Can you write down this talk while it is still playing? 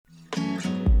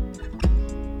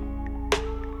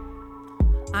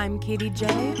I'm Katie J.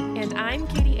 And I'm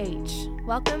Katie H.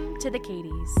 Welcome to the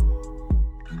Katies.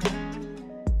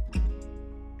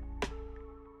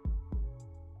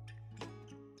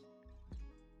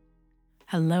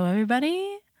 Hello,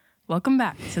 everybody. Welcome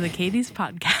back to the Katies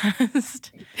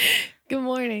podcast. Good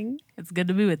morning. It's good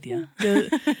to be with you.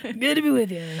 Good to be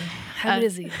with you. How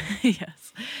busy?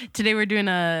 Yes. Today we're doing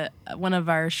one of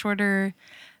our shorter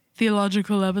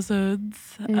theological episodes,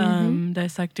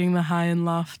 dissecting the high and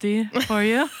lofty for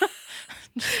you.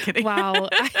 Just kidding. Wow.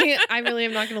 I really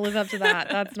am not going to live up to that.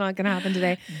 That's not going to happen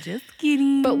today. Just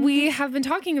kidding. But we have been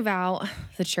talking about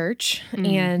the church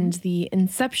and the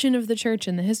inception of the church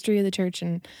and the history of the church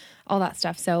and all that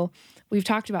stuff. So we've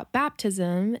talked about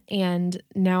baptism, and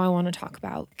now I want to talk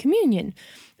about communion.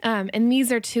 And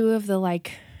these are two of the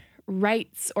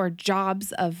rights or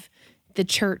jobs of the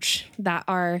church that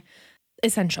are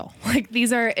essential.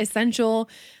 These are essential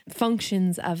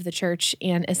functions of the church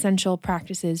and essential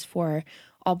practices for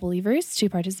all believers to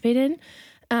participate in.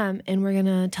 And we're going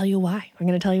to tell you why.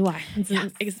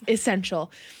 It's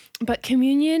essential. But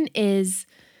communion is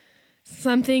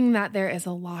something that there is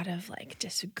a lot of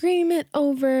disagreement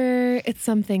over. It's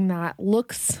something that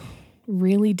looks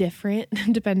really different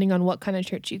depending on what kind of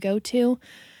church you go to.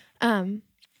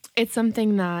 It's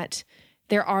something that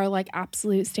there are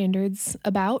absolute standards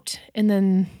about, and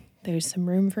then there's some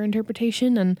room for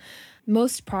interpretation. And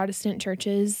most Protestant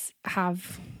churches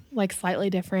have slightly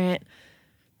different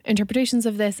interpretations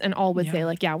of this, and all would say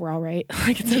yeah, we're all right.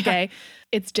 It's okay.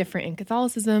 It's different in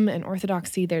Catholicism and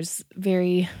Orthodoxy. There's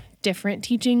very different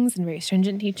teachings and very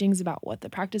stringent teachings about what the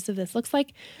practice of this looks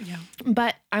like. Yeah.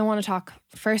 But I want to talk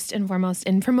first and foremost,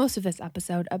 and for most of this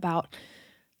episode, about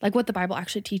what the Bible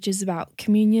actually teaches about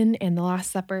communion and the Last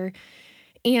Supper,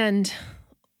 and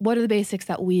what are the basics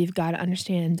that we've got to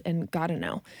understand and got to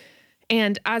know.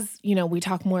 And as, we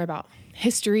talk more about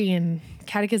history and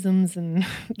catechisms and,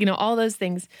 all those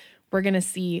things, we're going to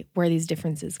see where these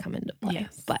differences come into play.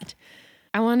 Yes. But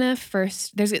I want to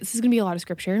first, this is going to be a lot of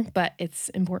scripture, but it's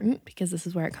important because this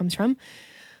is where it comes from.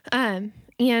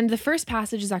 And the first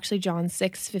passage is actually John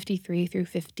 6:53 through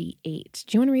 58.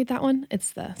 Do you want to read that one?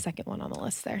 It's the second one on the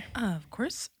list there. Of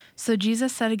course. So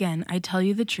Jesus said again, I tell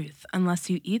you the truth,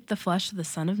 unless you eat the flesh of the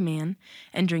Son of Man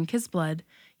and drink his blood,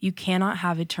 you cannot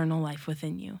have eternal life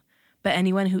within you. But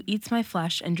anyone who eats my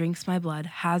flesh and drinks my blood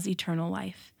has eternal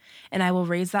life, and I will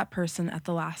raise that person at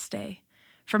the last day.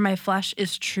 For my flesh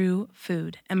is true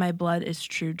food, and my blood is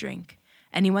true drink.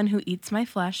 Anyone who eats my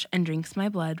flesh and drinks my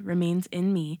blood remains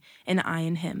in me, and I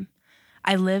in him.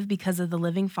 I live because of the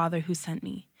living Father who sent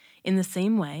me. In the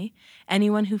same way,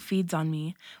 anyone who feeds on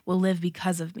me will live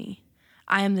because of me.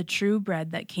 I am the true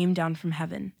bread that came down from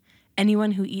heaven.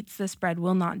 Anyone who eats this bread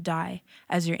will not die,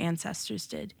 as your ancestors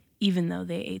did, even though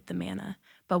they ate the manna,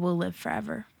 but will live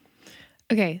forever.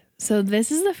 Okay, so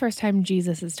this is the first time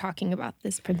Jesus is talking about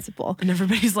this principle. And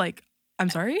everybody's like, I'm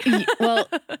sorry? Well,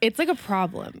 it's a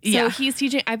problem. So he's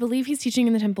teaching, I believe he's teaching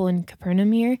in the temple in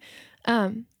Capernaum here.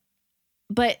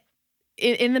 But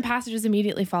in the passages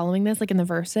immediately following this, in the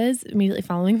verses immediately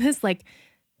following this,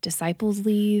 disciples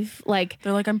leave.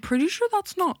 They're like, I'm pretty sure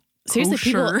that's not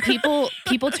seriously kosher.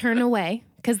 people turn away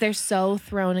because they're so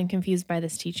thrown and confused by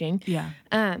this teaching. Yeah.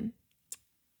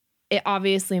 It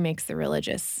obviously makes the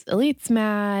religious elites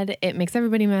mad. It makes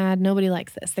everybody mad. Nobody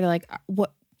likes this. They're like,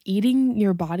 what? Eating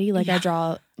your body? I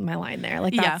draw my line there.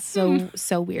 That's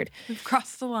so weird. We've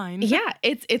crossed the line. Yeah.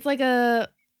 It's like a,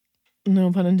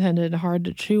 no pun intended, hard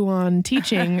to chew on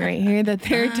teaching right here that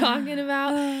they're talking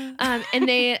about. And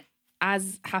they,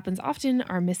 as happens often,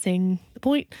 are missing the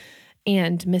point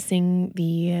and missing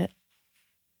the,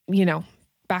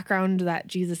 background that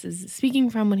Jesus is speaking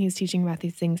from when he's teaching about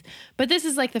these things. But this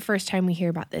is the first time we hear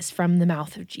about this from the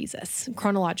mouth of Jesus,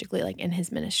 chronologically, in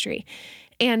his ministry.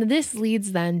 And this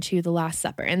leads then to the Last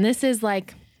Supper. And this is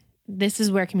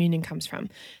where communion comes from.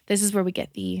 This is where we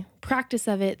get the practice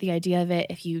of it, the idea of it.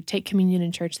 If you take communion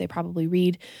in church, they probably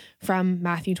read from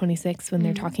Matthew 26 when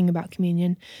they're talking about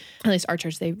communion. At least our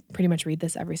church, they pretty much read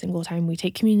this every single time we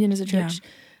take communion as a church. Yeah.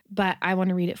 But I want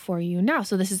to read it for you now.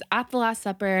 So this is at the Last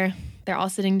Supper. They're all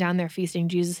sitting down there feasting.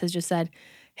 Jesus has just said,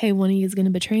 hey, one of you is going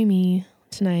to betray me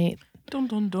tonight. Dun,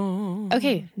 dun, dun.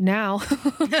 Okay, now,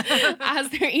 as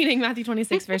they're eating, Matthew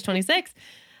 26, verse 26,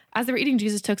 as they were eating,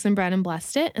 Jesus took some bread and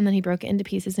blessed it, and then he broke it into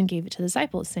pieces and gave it to the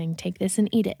disciples, saying, take this and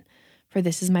eat it, for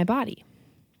this is my body.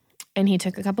 And he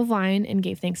took a cup of wine and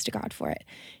gave thanks to God for it.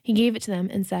 He gave it to them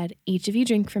and said, each of you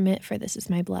drink from it, for this is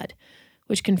my blood,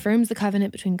 which confirms the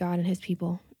covenant between God and his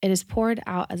people. It is poured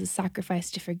out as a sacrifice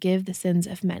to forgive the sins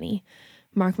of many.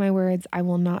 Mark my words, I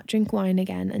will not drink wine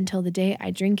again until the day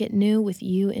I drink it new with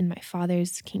you in my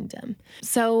Father's kingdom.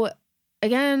 So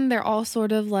again, they're all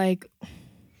sort of like,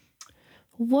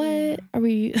 what are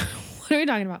we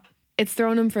talking about? It's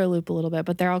thrown them for a loop a little bit,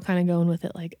 but they're all kind of going with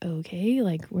it like, okay,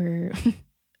 like we're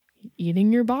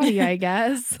eating your body, I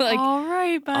guess. Like, all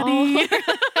right, buddy.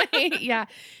 all right. Yeah.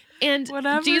 And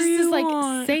Whatever Jesus is like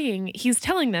want. saying, he's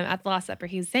telling them at the Last Supper,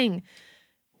 he's saying,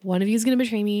 one of you is going to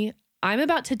betray me. I'm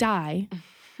about to die.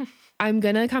 I'm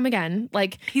going to come again.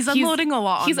 Like he's unloading a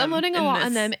lot on He's them unloading a lot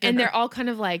on them. And they're all kind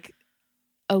of like,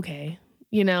 okay,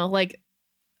 like,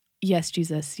 yes,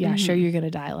 Jesus. Yeah, sure, you're going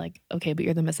to die. Like, okay, but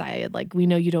you're the Messiah. Like, we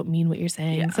know you don't mean what you're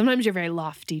saying. Yeah. Sometimes you're very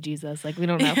lofty, Jesus. Like, we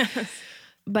don't know. Yes.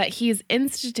 But he's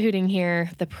instituting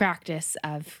here the practice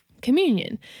of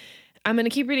communion. I'm going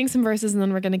to keep reading some verses and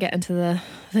then we're going to get into the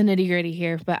nitty gritty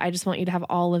here. But I just want you to have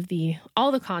all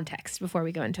the context before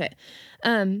we go into it.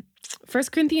 1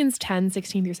 Corinthians 10,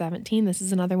 16 through 17. This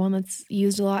is another one that's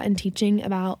used a lot in teaching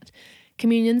about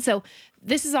communion. So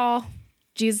this is all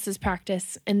Jesus's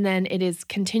practice. And then it is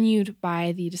continued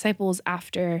by the disciples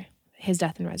after his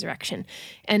death and resurrection.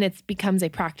 And it becomes a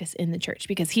practice in the church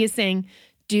because he is saying,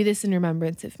 do this in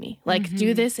remembrance of me. Like,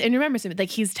 do this in remembrance of me. Like,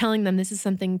 he's telling them this is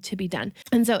something to be done.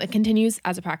 And so it continues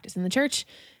as a practice in the church.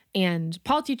 And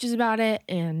Paul teaches about it.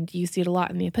 And you see it a lot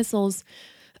in the epistles.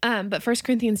 But 1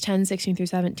 Corinthians 10, 16 through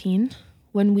 17,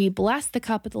 when we bless the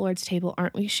cup at the Lord's table,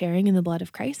 aren't we sharing in the blood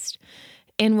of Christ?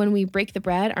 And when we break the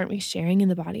bread, aren't we sharing in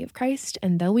the body of Christ?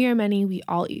 And though we are many, we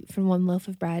all eat from one loaf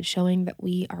of bread, showing that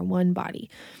we are one body.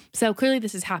 So clearly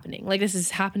this is happening. Like, this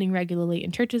is happening regularly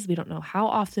in churches. We don't know how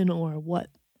often or what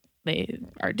they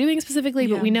are doing specifically,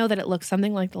 but we know that it looks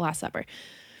something like the Last Supper.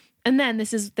 And then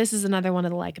this is another one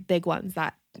of the like big ones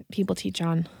that people teach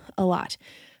on a lot.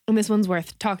 And this one's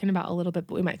worth talking about a little bit,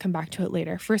 but we might come back to it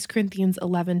later. 1 Corinthians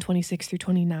 11, 26 through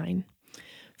 29.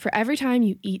 For every time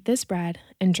you eat this bread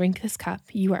and drink this cup,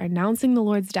 you are announcing the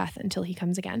Lord's death until he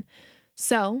comes again.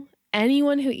 So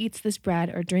anyone who eats this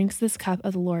bread or drinks this cup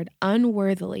of the Lord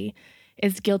unworthily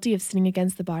is guilty of sinning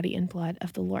against the body and blood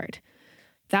of the Lord.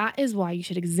 That is why you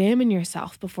should examine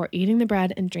yourself before eating the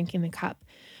bread and drinking the cup.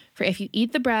 For if you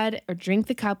eat the bread or drink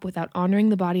the cup without honoring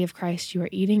the body of Christ, you are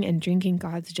eating and drinking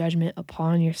God's judgment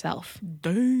upon yourself.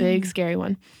 Dang. Big, scary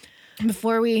one.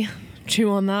 Before we chew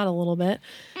on that a little bit,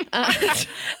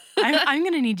 I'm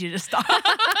going to need you to stop. before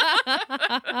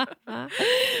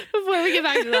we get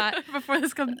back to that, Before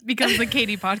this becomes the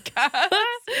Katie podcast.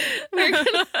 we're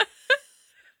gonna...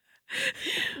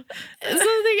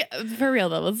 Something for real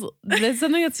though, there's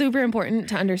something that's super important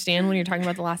to understand when you're talking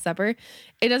about the Last Supper.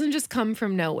 It doesn't just come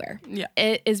from nowhere. Yeah.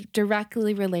 It is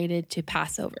directly related to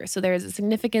Passover. So there is a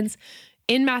significance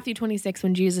in Matthew 26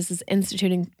 when Jesus is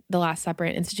instituting the Last Supper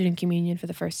and instituting communion for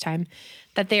the first time,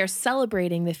 that they are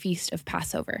celebrating the feast of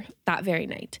Passover that very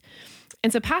night.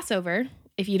 And so Passover,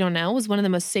 if you don't know, was one of the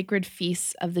most sacred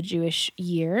feasts of the Jewish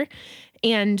year.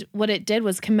 And what it did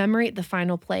was commemorate the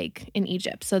final plague in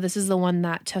Egypt. So this is the one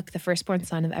that took the firstborn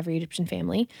son of every Egyptian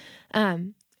family.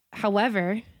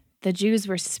 However, the Jews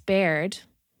were spared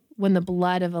when the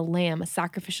blood of a lamb, a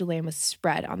sacrificial lamb, was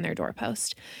spread on their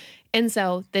doorpost. And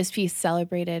so this feast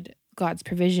celebrated God's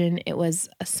provision. It was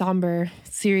a somber,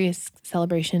 serious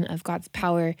celebration of God's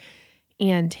power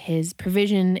and his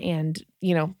provision and,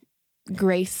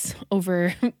 grace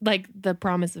over like the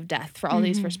promise of death for all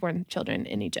these firstborn children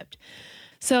in Egypt.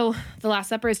 So the Last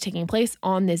Supper is taking place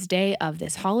on this day of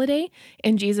this holiday,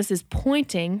 and Jesus is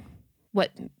pointing what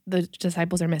the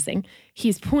disciples are missing.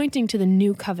 He's pointing to the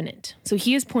new covenant. So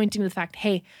he is pointing to the fact,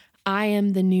 hey, I am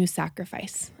the new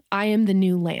sacrifice. I am the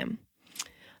new lamb.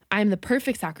 I am the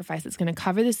perfect sacrifice that's going to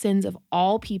cover the sins of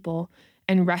all people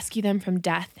and rescue them from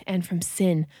death and from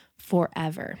sin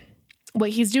forever.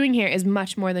 What he's doing here is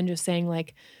much more than just saying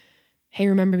like, hey,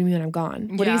 remember me when I'm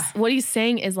gone. What he's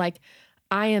saying is like,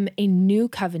 I am a new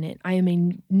covenant. I am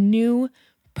a new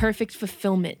perfect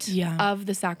fulfillment of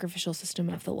the sacrificial system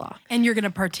of the law. And you're going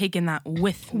to partake in that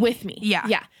with me. Yeah.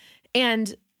 Yeah.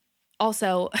 And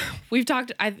also we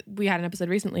had an episode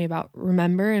recently about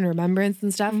remember and remembrance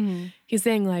and stuff. Mm-hmm. He's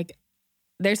saying like,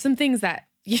 there's some things that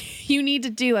you need to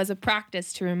do as a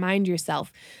practice to remind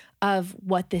yourself of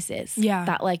what this is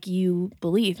that like you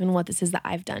believe and what this is that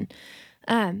I've done.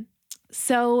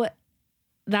 So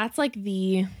that's like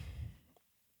the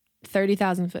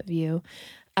 30,000 foot view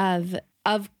of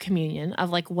communion, of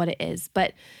like what it is.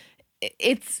 But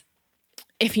it's,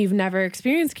 if you've never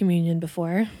experienced communion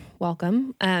before,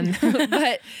 welcome.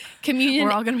 But communion,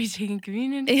 we're all going to be taking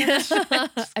communion.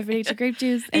 Everybody eat your grape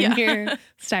juice and your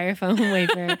styrofoam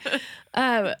wafer.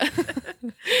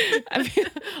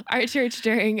 Our church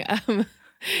during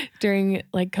during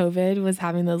like COVID was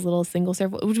having those little single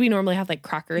serve, which we normally have like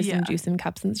crackers Yeah. and juice and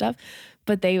cups and stuff.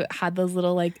 But they had those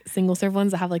little like single serve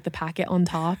ones that have like the packet on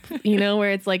top,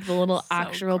 where it's like the little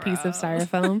actual piece of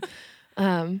styrofoam.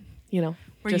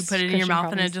 Where you put it in your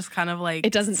mouth and it just kind of like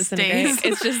it doesn't disintegrate.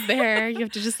 It's just there. You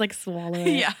have to just like swallow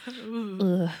it.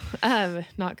 Yeah.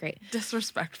 Not great.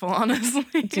 Disrespectful,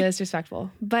 honestly.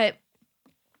 Disrespectful. But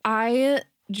I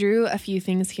drew a few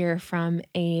things here from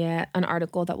an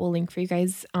article that we'll link for you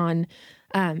guys on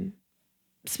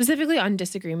specifically on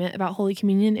disagreement about Holy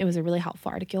Communion. It was a really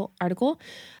helpful article.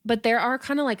 But there are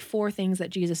kind of like 4 things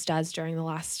that Jesus does during the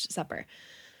Last Supper.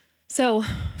 So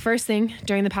first thing,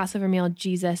 during the Passover meal,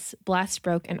 Jesus blessed,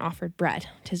 broke, and offered bread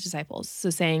to his disciples. So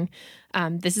saying,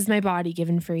 this is my body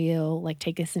given for you. Like,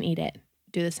 take this and eat it.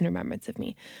 Do this in remembrance of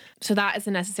me. So that is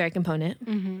a necessary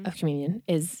component of communion,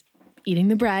 is eating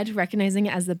the bread, recognizing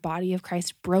it as the body of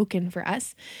Christ broken for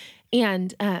us.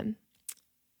 And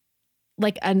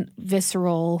like a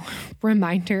visceral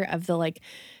reminder of the like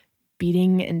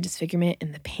beating and disfigurement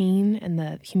and the pain and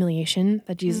the humiliation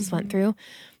that Jesus went through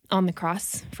on the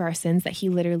cross for our sins, that he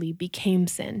literally became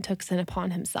sin, took sin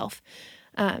upon himself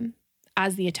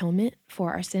as the atonement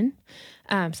for our sin.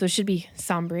 So it should be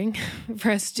sombering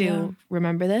for us to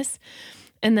remember this.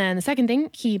 And then the second thing,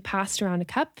 he passed around a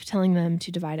cup, telling them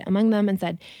to divide it among them, and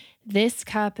said, this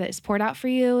cup that is poured out for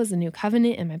you is a new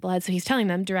covenant in my blood. So he's telling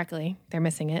them directly, they're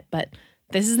missing it, but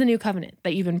this is the new covenant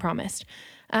that you've been promised.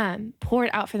 Pour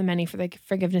it out for the many for the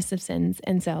forgiveness of sins.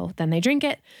 And so then they drink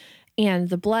it. And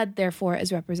the blood, therefore,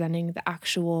 is representing the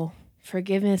actual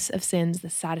forgiveness of sins, the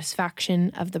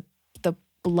satisfaction of the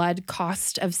blood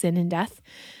cost of sin and death.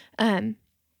 The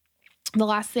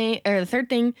third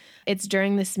thing, it's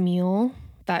during this meal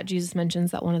that Jesus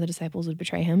mentions that one of the disciples would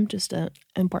betray him. Just an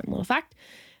important little fact.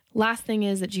 Last thing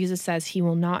is that Jesus says he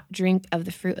will not drink of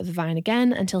the fruit of the vine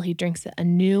again until he drinks it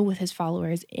anew with his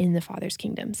followers in the Father's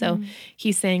kingdom. So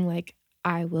he's saying, like,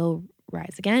 I will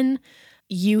rise again.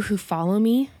 You who follow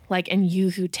me, like, and you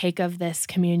who take of this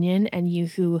communion and you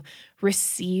who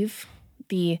receive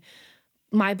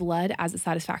my blood as a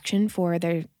satisfaction for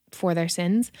their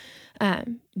sins,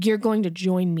 you're going to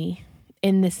join me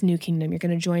in this new kingdom. You're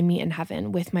going to join me in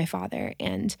heaven with my Father,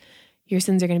 and your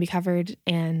sins are going to be covered,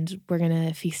 and we're going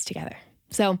to feast together.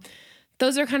 So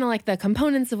those are kind of like the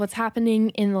components of what's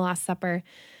happening in the Last Supper.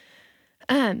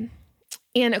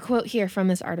 And a quote here from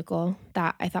this article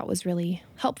that I thought was really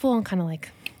helpful and kind of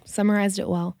like summarized it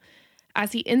well.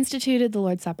 As he instituted the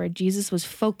Lord's Supper, Jesus was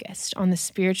focused on the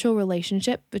spiritual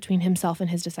relationship between himself and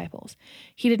his disciples.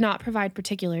 He did not provide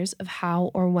particulars of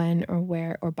how or when or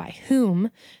where or by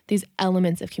whom these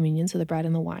elements of communion, so the bread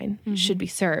and the wine, should be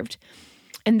served.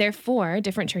 And therefore,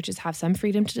 different churches have some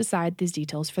freedom to decide these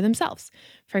details for themselves.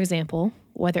 For example,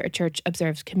 whether a church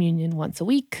observes communion once a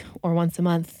week or once a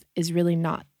month is really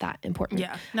not that important.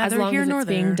 Yeah, as long as it's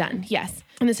being done. Yes.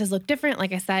 And this has looked different,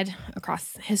 like I said,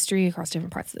 across history, across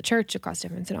different parts of the church, across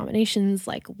different denominations.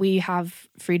 Like, we have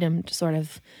freedom to sort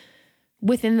of,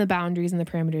 within the boundaries and the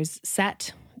parameters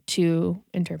set, to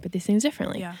interpret these things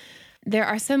differently. Yeah. There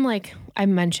are some, like I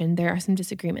mentioned, there are some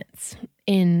disagreements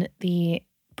in the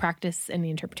practice and the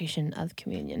interpretation of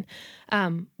communion.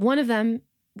 One of them,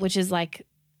 which is like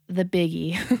the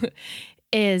biggie,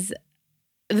 is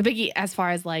the biggie as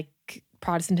far as like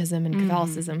Protestantism and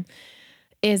Catholicism,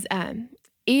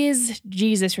 is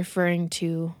Jesus referring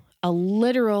to a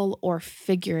literal or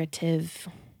figurative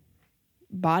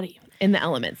body in the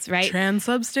elements, right?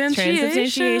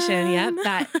 Transubstantiation. Yep.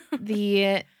 That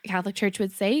the Catholic Church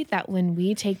would say that when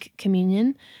we take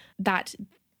communion, that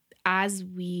as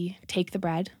we take the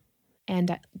bread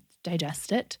and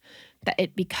digest it, that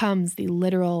it becomes the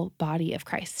literal body of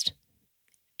Christ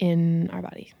in our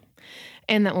body.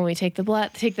 And that when we take the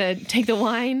blood, take the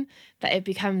wine, that it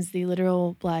becomes the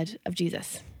literal blood of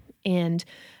Jesus. And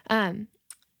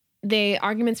the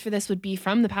arguments for this would be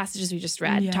from the passages we just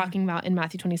read, talking about in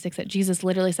Matthew 26 that Jesus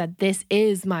literally said, "This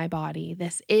is my body,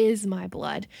 this is my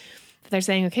blood." They're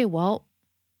saying, okay, well,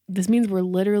 this means we're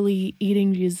literally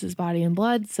eating Jesus' body and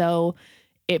blood, so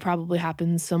it probably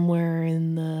happens somewhere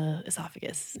in the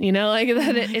esophagus, like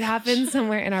that it happens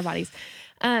somewhere in our bodies,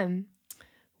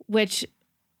 which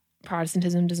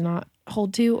Protestantism does not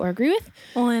hold to or agree with.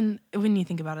 Well, and when you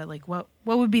think about it, like what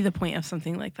would be the point of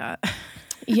something like that?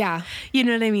 Yeah. You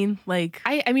know what I mean? Like,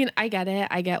 I mean, I get it.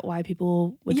 I get why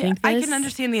people would think this. I can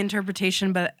understand the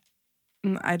interpretation, but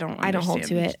I don't hold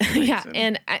to it. Yeah.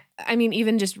 And I mean,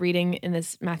 even just reading in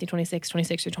this Matthew 26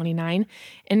 through 29,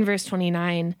 in verse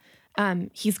 29,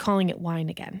 he's calling it wine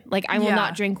again. Like, I will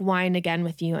not drink wine again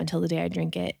with you until the day I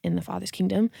drink it in the Father's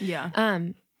kingdom. Yeah.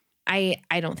 I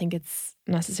don't think it's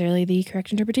necessarily the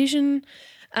correct interpretation.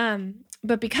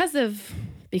 But because of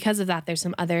that, there's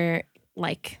some other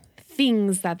like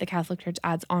things that the Catholic Church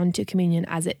adds on to communion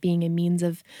as it being a means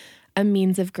of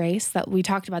grace. That we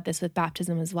talked about this with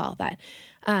baptism as well, that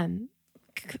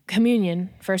communion,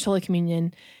 First Holy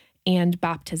Communion, and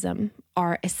baptism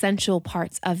are essential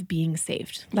parts of being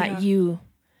saved, that you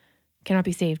cannot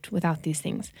be saved without these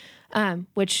things,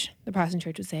 which the Protestant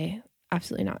Church would say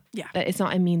absolutely not. Yeah. That it's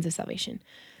not a means of salvation,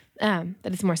 that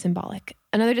it's more symbolic.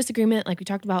 Another disagreement, like we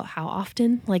talked about, how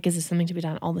often, like, is this something to be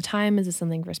done all the time? Is this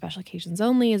something for special occasions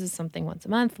only? Is this something once a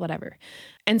month? Whatever.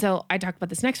 And so I talked about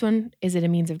this next one. Is it a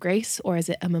means of grace, or is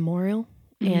it a memorial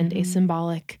and a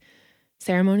symbolic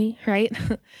ceremony, right?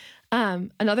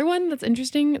 Another one that's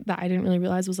interesting that I didn't really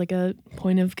realize was like a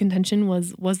point of contention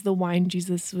was the wine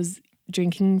Jesus was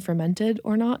drinking fermented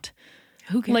or not?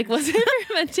 Who cares? Like, was it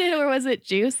fermented or was it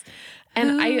juice?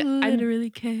 And I literally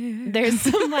care.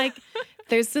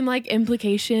 there's some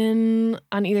implication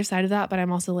on either side of that, but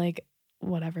I'm also like,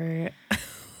 whatever.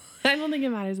 I don't think it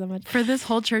matters that much. For this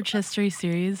whole church history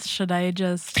series,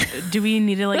 do we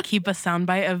need to like keep a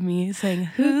soundbite of me saying,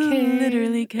 who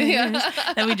literally cares?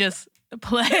 That we just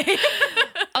play.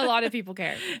 A lot of people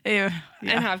care Yeah.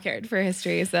 and have cared for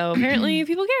history. So apparently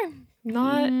people care.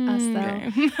 Not us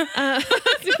though.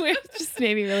 We're just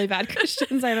maybe really bad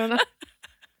Christians. I don't know.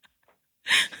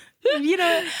 You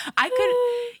know,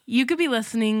 you could be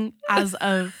listening as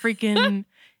a freaking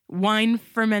wine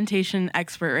fermentation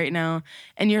expert right now,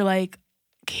 and you're like,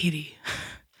 Katie,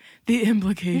 the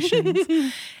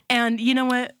implications. And you know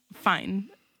what? Fine.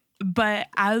 But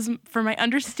as for my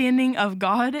understanding of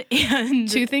God and...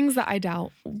 Two things that I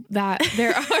doubt, that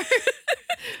there are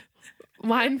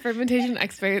wine fermentation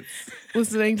experts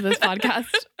listening to this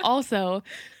podcast. Also,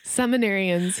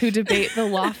 seminarians who debate the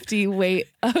lofty weight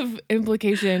of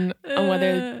implication on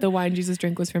whether the wine Jesus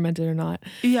drank was fermented or not.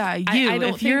 Yeah, I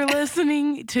don't if you're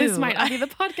listening to... This might not be the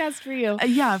podcast for you.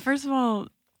 Yeah, first of all,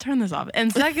 turn this off.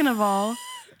 And second of all,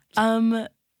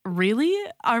 really?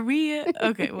 Are we?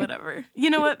 Okay, whatever. You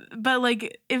know what? But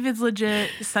like, if it's legit,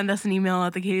 send us an email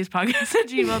at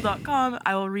thekatiespodcast@gmail.com.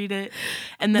 I will read it.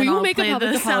 And then we will I'll make play a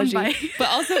public the apology. soundbite But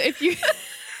also, if you...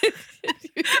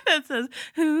 that says,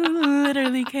 who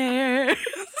literally cares?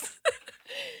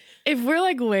 If we're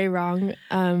like way wrong,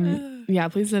 yeah,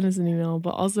 please send us an email.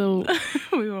 But also,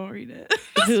 we won't read it.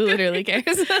 who literally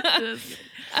cares?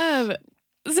 So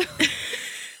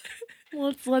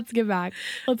let's get back.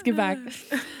 Let's get back.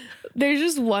 There's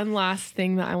just one last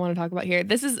thing that I want to talk about here.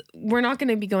 We're not going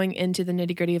to be going into the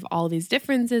nitty-gritty of all these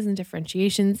differences and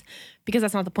differentiations, because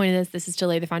that's not the point of this. This is to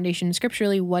lay the foundation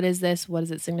scripturally. What is this? What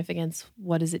is its significance?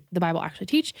 What does the Bible actually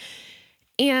teach?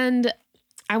 And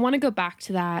I want to go back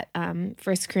to that 1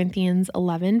 Corinthians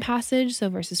 11 passage, so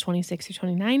verses 26 through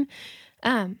 29.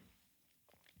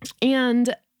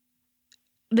 And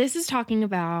this is talking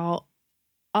about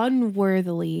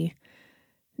unworthily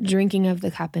drinking of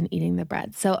the cup and eating the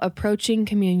bread. So approaching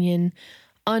communion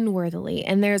unworthily.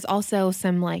 And there's also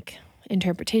some like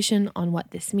interpretation on what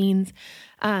this means.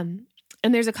 And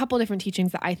there's a couple different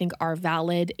teachings that I think are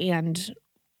valid and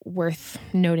worth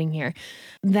noting here.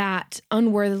 That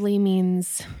unworthily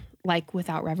means like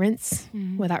without reverence,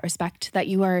 without respect, that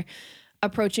you are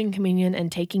approaching communion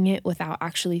and taking it without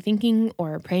actually thinking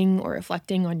or praying or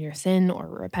reflecting on your sin or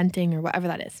repenting or whatever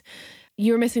that is.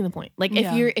 You're missing the point. Like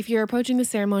if you're approaching the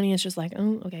ceremony, it's just like,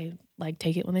 oh, okay, like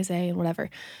take it when they say and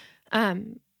whatever.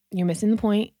 You're missing the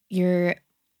point. You're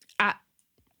at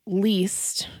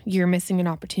least missing an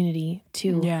opportunity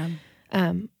to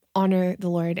honor the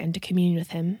Lord and to commune with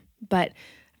him. But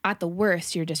at the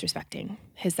worst, you're disrespecting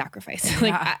his sacrifice.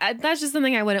 That's just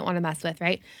something I wouldn't want to mess with,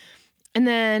 right? And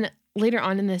then later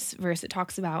on in this verse, it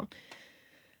talks about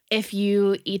if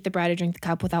you eat the bread or drink the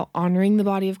cup without honoring the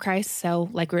body of Christ. So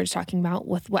like we were just talking about,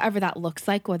 with whatever that looks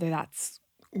like, whether that's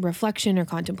reflection or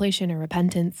contemplation or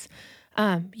repentance,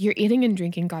 you're eating and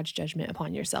drinking God's judgment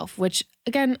upon yourself, which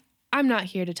again, I'm not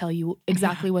here to tell you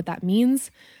exactly what that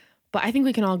means, but I think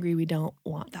we can all agree we don't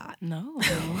want that. No.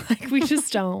 We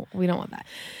just don't. We don't want that.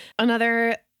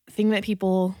 Another thing that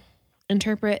people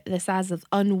interpret this as of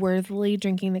unworthily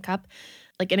drinking the cup,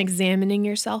 like, and examining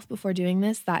yourself before doing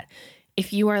this, that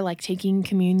if you are like taking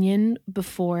communion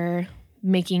before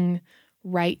making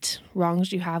right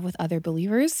wrongs you have with other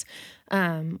believers,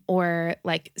 or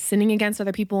like sinning against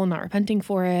other people and not repenting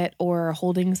for it, or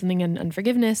holding something in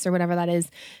unforgiveness or whatever that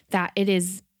is, that it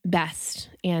is best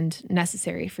and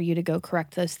necessary for you to go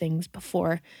correct those things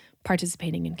before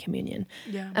participating in communion.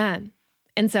 Yeah.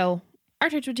 And so our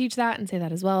church would teach that and say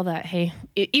that as well, that, hey,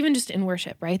 even just in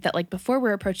worship, right? That like before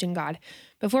we're approaching God,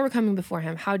 before we're coming before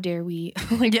him, how dare we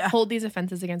hold these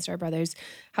offenses against our brothers?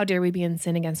 How dare we be in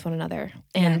sin against one another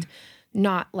and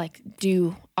not like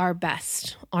do our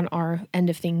best on our end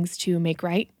of things to make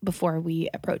right before we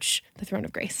approach the throne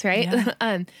of grace, right?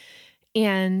 Yeah.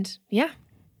 And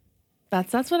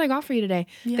that's what I got for you today.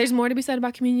 Yeah. There's more to be said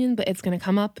about communion, but it's going to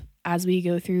come up as we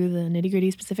go through the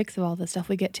nitty-gritty specifics of all the stuff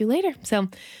we get to later. So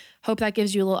hope that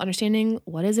gives you a little understanding.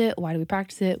 What is it? Why do we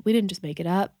practice it? We didn't just make it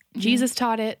up. Jesus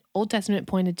taught it. Old Testament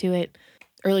pointed to it.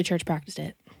 Early church practiced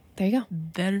it. There you go.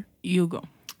 There you go.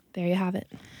 There you have it.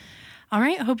 All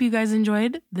right. I hope you guys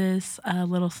enjoyed this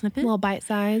little snippet. Little bite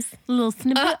size. Little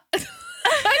snippet. I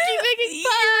keep making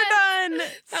fun. You're done.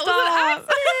 That Stop. was an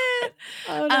accident.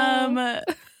 Oh, no.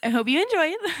 I hope you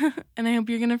enjoyed, and I hope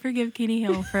you're gonna forgive Katie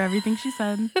Hill for everything she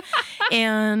said.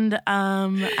 And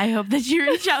I hope that you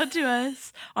reach out to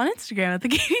us on Instagram at the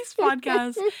Katie's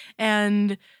Podcast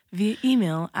and via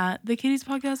email at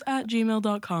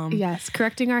thekatiespodcast@gmail.com. Yes,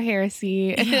 correcting our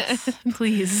heresy. Yes,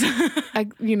 please.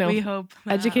 We hope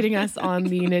that. Educating us on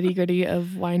the nitty-gritty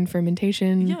of wine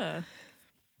fermentation. Yeah.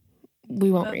 We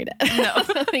won't read it. No.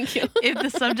 Thank you. If the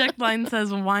subject line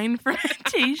says wine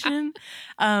fermentation,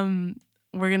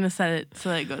 we're going to set it so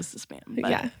that it goes to spam.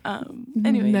 But,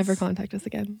 anyways. Never contact us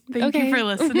again. Thank you for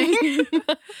listening.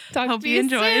 Talk Hope to you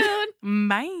enjoyed. soon.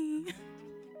 Bye.